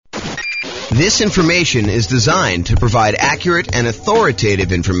This information is designed to provide accurate and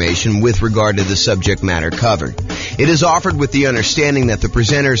authoritative information with regard to the subject matter covered. It is offered with the understanding that the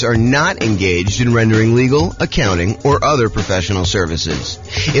presenters are not engaged in rendering legal, accounting, or other professional services.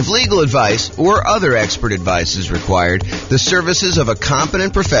 If legal advice or other expert advice is required, the services of a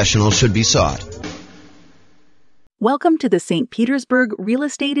competent professional should be sought. Welcome to the St. Petersburg Real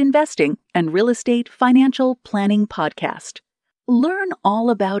Estate Investing and Real Estate Financial Planning Podcast. Learn all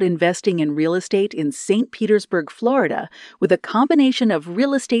about investing in real estate in St. Petersburg, Florida, with a combination of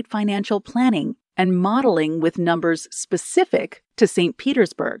real estate financial planning and modeling with numbers specific to St.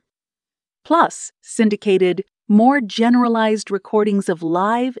 Petersburg. Plus, syndicated, more generalized recordings of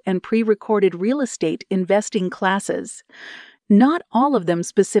live and pre-recorded real estate investing classes, not all of them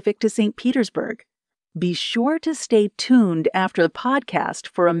specific to St. Petersburg. Be sure to stay tuned after the podcast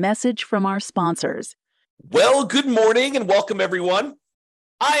for a message from our sponsors. Well, good morning and welcome, everyone.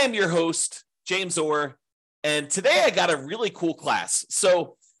 I am your host, James Orr, and today I got a really cool class.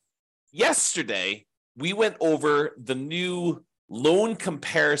 So yesterday, we went over the new loan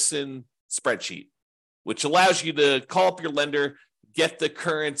comparison spreadsheet, which allows you to call up your lender, get the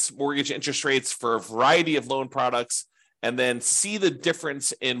current mortgage interest rates for a variety of loan products, and then see the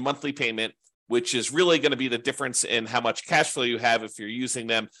difference in monthly payment, which is really going to be the difference in how much cash flow you have if you're using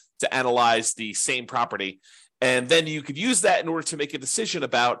them to analyze the same property. And then you could use that in order to make a decision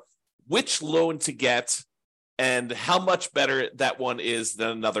about which loan to get and how much better that one is than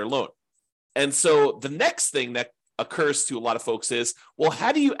another loan. And so the next thing that occurs to a lot of folks is, well,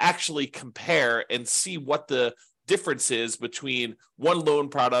 how do you actually compare and see what the difference is between one loan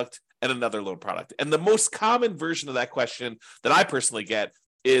product and another loan product? And the most common version of that question that I personally get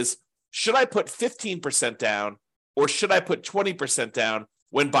is, should I put 15% down or should I put 20% down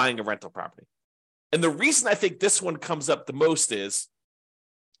when buying a rental property? And the reason I think this one comes up the most is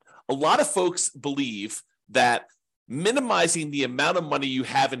a lot of folks believe that minimizing the amount of money you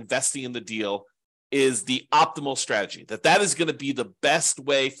have investing in the deal is the optimal strategy, that is going to be the best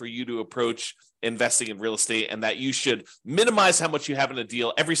way for you to approach investing in real estate, and that you should minimize how much you have in a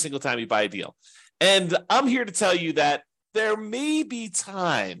deal every single time you buy a deal. And I'm here to tell you that there may be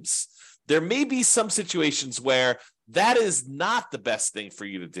times, there may be some situations where that is not the best thing for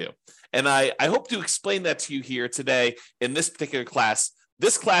you to do. And I hope to explain that to you here today in this particular class.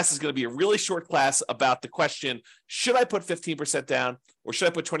 This class is going to be a really short class about the question, should I put 15% down or should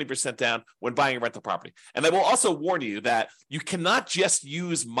I put 20% down when buying a rental property? And I will also warn you that you cannot just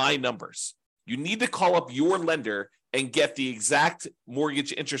use my numbers. You need to call up your lender and get the exact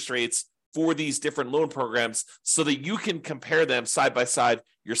mortgage interest rates for these different loan programs so that you can compare them side by side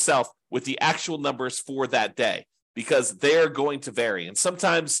yourself with the actual numbers for that day, because they're going to vary. And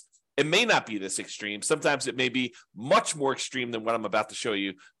sometimes it may not be this extreme. Sometimes it may be much more extreme than what I'm about to show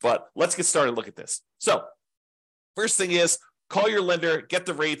you, but let's get started and look at this. So first thing is, call your lender, get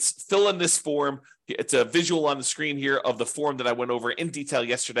the rates, fill in this form. It's a visual on the screen here of the form that I went over in detail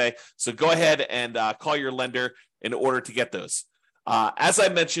yesterday. So go ahead and call your lender in order to get those. As I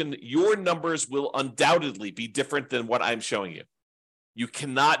mentioned, your numbers will undoubtedly be different than what I'm showing you. You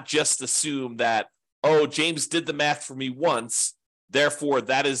cannot just assume that, oh, James did the math for me once, therefore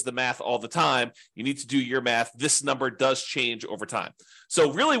that is the math all the time. You need to do your math. This number does change over time.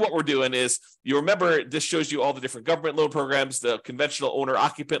 So really what we're doing is, you remember this shows you all the different government loan programs, the conventional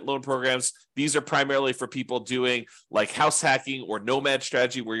owner-occupant loan programs. These are primarily for people doing like house hacking or nomad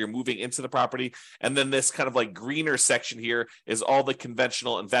strategy where you're moving into the property. And then this kind of like greener section here is all the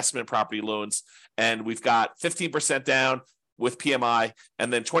conventional investment property loans. And we've got 15% down with PMI,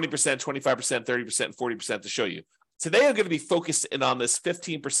 and then 20%, 25%, 30%, and 40% to show you. Today, I'm going to be focused in on this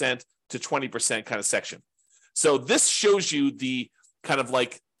 15% to 20% kind of section. So this shows you the kind of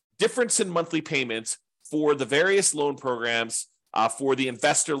like difference in monthly payments for the various loan programs for the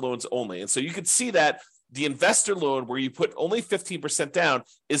investor loans only. And so you can see that the investor loan where you put only 15% down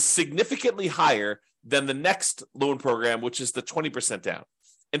is significantly higher than the next loan program, which is the 20% down.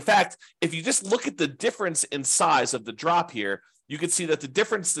 In fact, if you just look at the difference in size of the drop here, you can see that the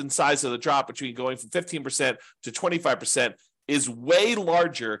difference in size of the drop between going from 15% to 25% is way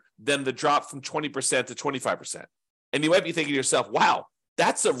larger than the drop from 20% to 25%. And you might be thinking to yourself, wow,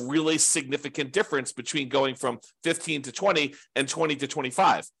 that's a really significant difference between going from 15 to 20 and 20 to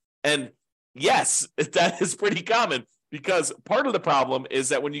 25. And yes, that is pretty common, because part of the problem is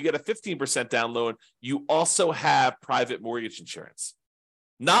that when you get a 15% down loan, you also have private mortgage insurance.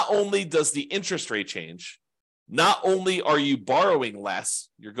 Not only does the interest rate change, not only are you borrowing less,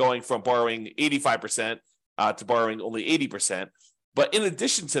 you're going from borrowing 85% to borrowing only 80%, but in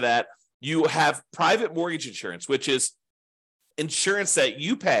addition to that, you have private mortgage insurance, which is insurance that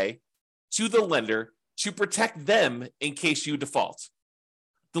you pay to the lender to protect them in case you default.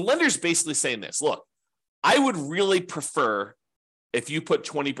 The lender's basically saying this, look, I would really prefer if you put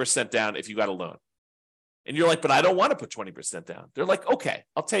 20% down if you got a loan. And you're like, but I don't want to put 20% down. They're like, okay,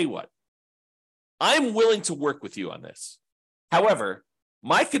 I'll tell you what. I'm willing to work with you on this. However,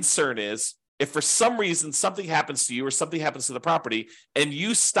 my concern is if for some reason something happens to you or something happens to the property and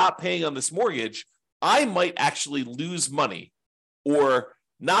you stop paying on this mortgage, I might actually lose money or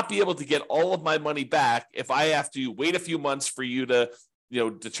not be able to get all of my money back if I have to wait a few months for you to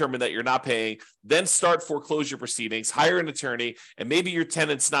determine that you're not paying, then start foreclosure proceedings, hire an attorney, and maybe your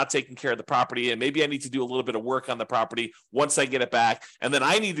tenant's not taking care of the property, and maybe I need to do a little bit of work on the property once I get it back, and then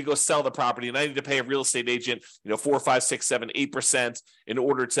I need to go sell the property, and I need to pay a real estate agent, 4, 5, 6, 7, 8% in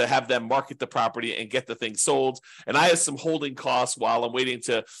order to have them market the property and get the thing sold. And I have some holding costs while I'm waiting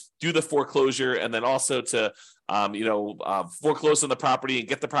to do the foreclosure, and then also to foreclose on the property and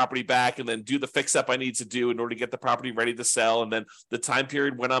get the property back and then do the fix up I need to do in order to get the property ready to sell. And then the time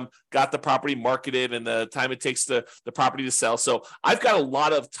period when I'm got the property marketed and the time it takes the property to sell. So I've got a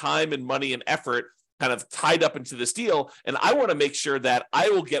lot of time and money and effort kind of tied up into this deal. And I want to make sure that I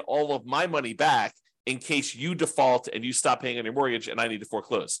will get all of my money back in case you default and you stop paying on your mortgage and I need to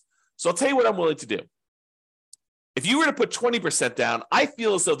foreclose. So I'll tell you what I'm willing to do. If you were to put 20% down, I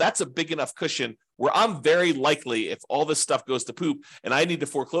feel as though that's a big enough cushion where I'm very likely, if all this stuff goes to poop and I need to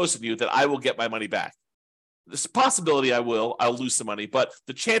foreclose on you, that I will get my money back. There's a possibility I'll lose some money, but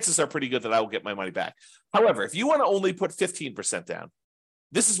the chances are pretty good that I will get my money back. However, if you want to only put 15% down,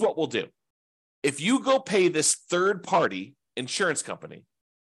 this is what we'll do. If you go pay this third-party insurance company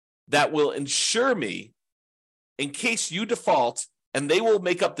that will insure me in case you default, and they will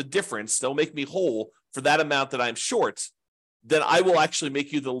make up the difference, they'll make me whole for that amount that I'm short, then I will actually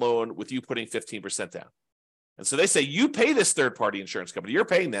make you the loan with you putting 15% down. And so they say, you pay this third-party insurance company, you're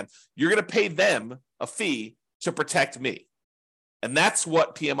paying them, you're going to pay them a fee to protect me. And that's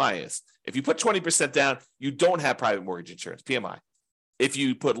what PMI is. If you put 20% down, you don't have private mortgage insurance, PMI. If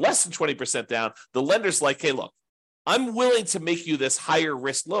you put less than 20% down, the lender's like, hey, look, I'm willing to make you this higher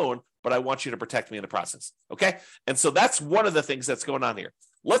risk loan, but I want you to protect me in the process, okay? And so that's one of the things that's going on here.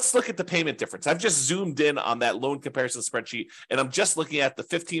 Let's look at the payment difference. I've just zoomed in on that loan comparison spreadsheet, and I'm just looking at the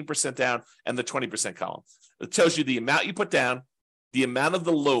 15% down and the 20% column. It tells you the amount you put down, the amount of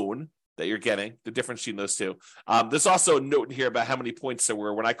the loan that you're getting, the difference between those two. There's also a note in here about how many points there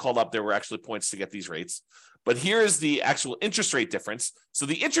were. When I called up, there were actually points to get these rates. But here is the actual interest rate difference. So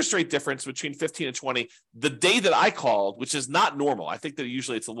the interest rate difference between 15 and 20, the day that I called, which is not normal. I think that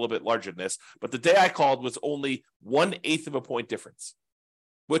usually it's a little bit larger than this, but the day I called was only 1/8 of a point difference,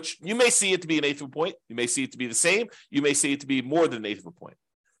 which you may see it to be 1/8 of a point. You may see it to be the same. You may see it to be more than 1/8 of a point.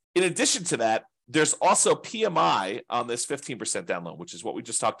 In addition to that, there's also PMI on this 15% down loan, which is what we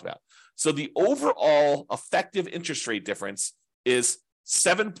just talked about. So the overall effective interest rate difference is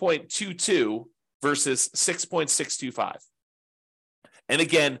 7.22 versus 6.625. And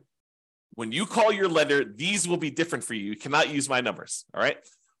again, when you call your lender, these will be different for you. You cannot use my numbers, all right?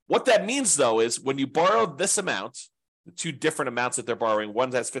 What that means, though, is when you borrow this amount, the two different amounts that they're borrowing,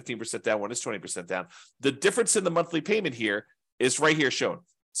 one has 15% down, one is 20% down, the difference in the monthly payment here is right here shown.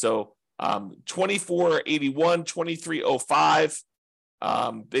 So 2481, 2305.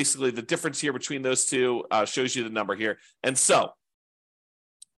 Basically, the difference here between those two shows you the number here. And so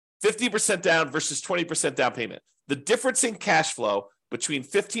 50% down versus 20% down payment. The difference in cash flow between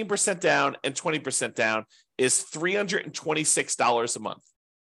 15% down and 20% down is $326 a month.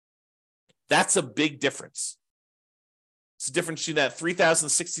 That's a big difference. It's the difference between that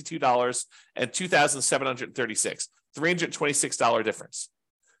 $3,062 and $2,736, $326 difference.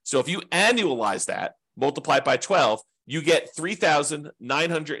 So if you annualize that, multiply it by 12, you get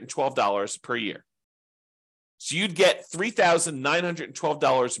 $3,912 per year. So you'd get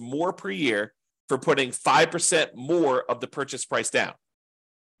 $3,912 more per year for putting 5% more of the purchase price down.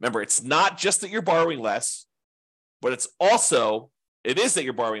 Remember, it's not just that you're borrowing less, but it is that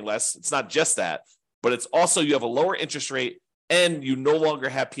you're borrowing less. It's not just that, but it's also you have a lower interest rate and you no longer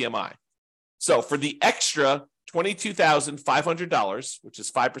have PMI. So for the extra $22,500, which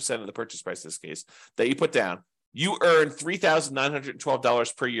is 5% of the purchase price in this case, that you put down, you earn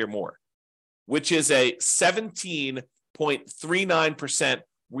 $3,912 per year more, which is a 17.39%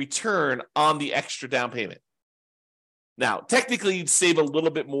 return on the extra down payment. Now, technically, you'd save a little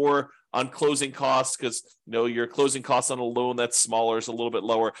bit more on closing costs because your closing costs on a loan that's smaller is a little bit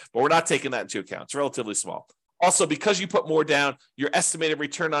lower, but we're not taking that into account. It's relatively small. Also, because you put more down, your estimated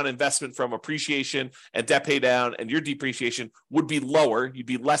return on investment from appreciation and debt pay down and your depreciation would be lower. You'd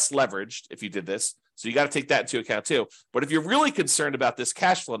be less leveraged if you did this. So you got to take that into account too. But if you're really concerned about this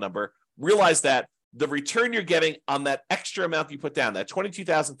cash flow number, realize that the return you're getting on that extra amount you put down, that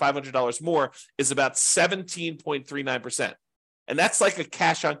 $22,500 more, is about 17.39%. And that's like a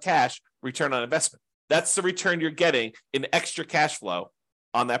cash on cash return on investment. That's the return you're getting in extra cash flow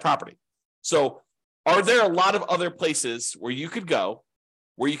on that property. So are there a lot of other places where you could go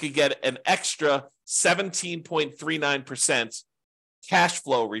where you could get an extra 17.39% cash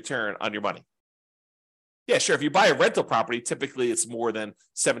flow return on your money? Yeah, sure. If you buy a rental property, typically it's more than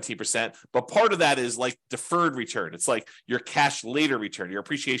 17%, but part of that is like deferred return. It's like your cash later return, your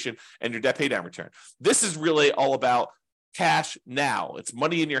appreciation and your debt pay down return. This is really all about cash now. It's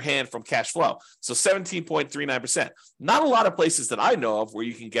money in your hand from cash flow. So 17.39%. Not a lot of places that I know of where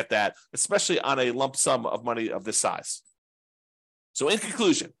you can get that, especially on a lump sum of money of this size. So in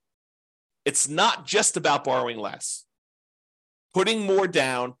conclusion, it's not just about borrowing less. Putting more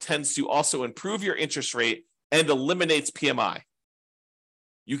down tends to also improve your interest rate and eliminates PMI.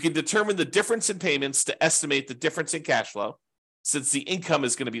 You can determine the difference in payments to estimate the difference in cash flow, since the income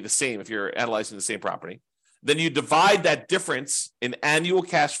is going to be the same if you're analyzing the same property. Then you divide that difference in annual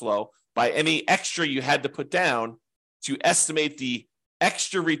cash flow by any extra you had to put down to estimate the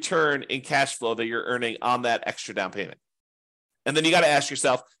extra return in cash flow that you're earning on that extra down payment. And then you got to ask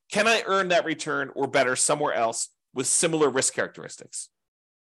yourself, can I earn that return or better somewhere else with similar risk characteristics?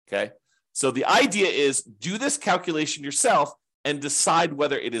 Okay. So the idea is do this calculation yourself and decide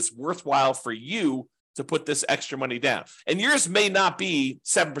whether it is worthwhile for you to put this extra money down. And yours may not be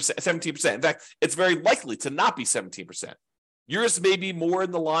 7%, 17%. In fact, it's very likely to not be 17%. Yours may be more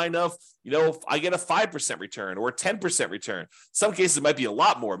in the line of, if I get a 5% return or a 10% return. Some cases it might be a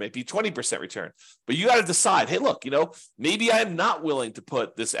lot more, maybe 20% return. But you got to decide, hey, look, maybe I'm not willing to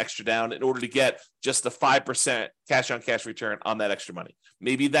put this extra down in order to get just a 5% cash on cash return on that extra money.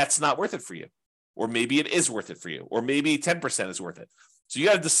 Maybe that's not worth it for you. Or maybe it is worth it for you. Or maybe 10% is worth it. So you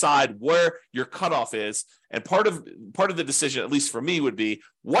got to decide where your cutoff is. And part of the decision, at least for me, would be,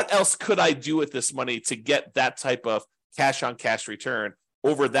 what else could I do with this money to get that type of cash on cash return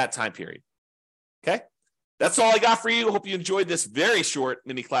over that time period? Okay. That's all I got for you. Hope you enjoyed this very short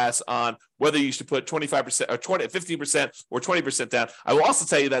mini class on whether you should put 25% or 15% or 20% down. I will also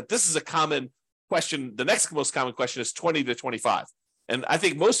tell you that this is a common question. The next most common question is 20 to 25. And I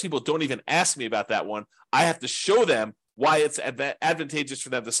think most people don't even ask me about that one. I have to show them why it's advantageous for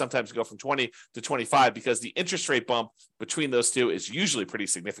them to sometimes go from 20 to 25, because the interest rate bump between those two is usually pretty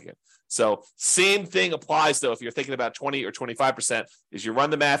significant. So same thing applies, though, if you're thinking about 20 or 25%, is you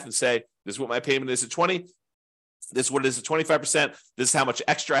run the math and say, this is what my payment is at 20, this is what it is at 25%, this is how much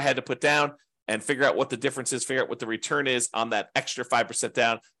extra I had to put down, and figure out what the difference is, figure out what the return is on that extra 5%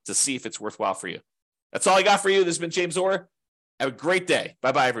 down to see if it's worthwhile for you. That's all I got for you. This has been James Orr. Have a great day.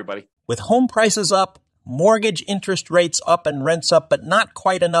 Bye-bye, everybody. With home prices up, mortgage interest rates up, and rents up, but not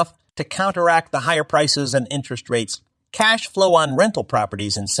quite enough to counteract the higher prices and interest rates, cash flow on rental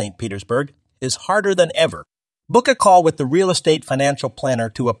properties in St. Petersburg is harder than ever. Book a call with the Real Estate Financial Planner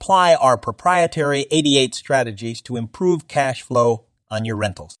to apply our proprietary 88 strategies to improve cash flow on your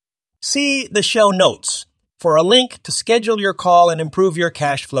rentals. See the show notes for a link to schedule your call and improve your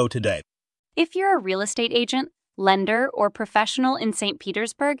cash flow today. If you're a real estate agent, lender, or professional in St.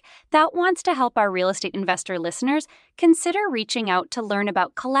 Petersburg that wants to help our real estate investor listeners, consider reaching out to learn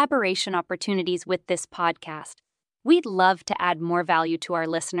about collaboration opportunities with this podcast. We'd love to add more value to our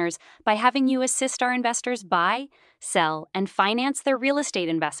listeners by having you assist our investors buy, sell, and finance their real estate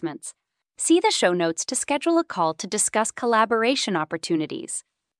investments. See the show notes to schedule a call to discuss collaboration opportunities.